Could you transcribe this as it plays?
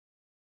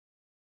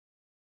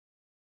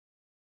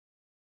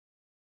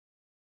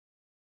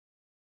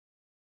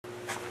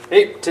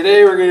Hey,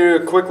 today we're going to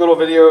do a quick little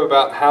video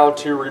about how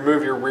to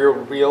remove your rear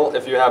wheel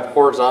if you have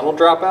horizontal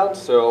dropouts.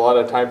 So a lot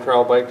of time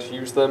trial bikes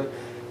use them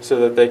so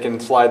that they can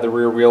slide the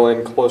rear wheel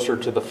in closer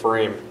to the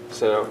frame.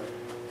 So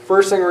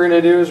first thing we're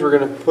going to do is we're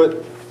going to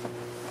put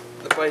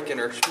the bike in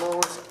our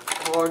smallest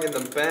hog in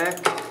the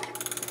back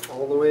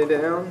all the way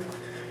down.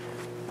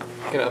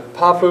 Going to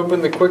pop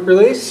open the quick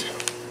release,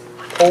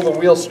 pull the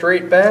wheel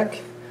straight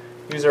back,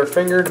 use our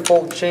finger to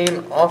pull the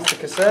chain off the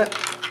cassette,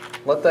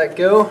 let that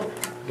go.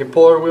 You can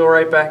pull our wheel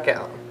right back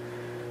out.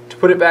 To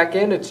put it back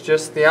in, it's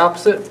just the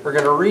opposite. We're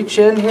going to reach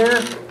in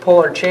here, pull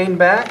our chain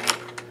back.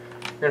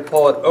 We're going to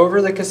pull it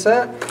over the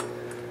cassette,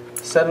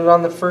 set it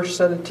on the first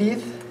set of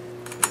teeth,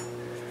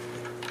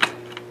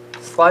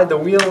 slide the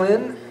wheel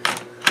in,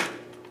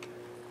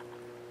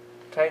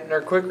 tighten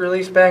our quick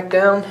release back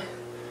down.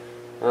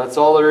 That's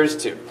all there is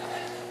to it.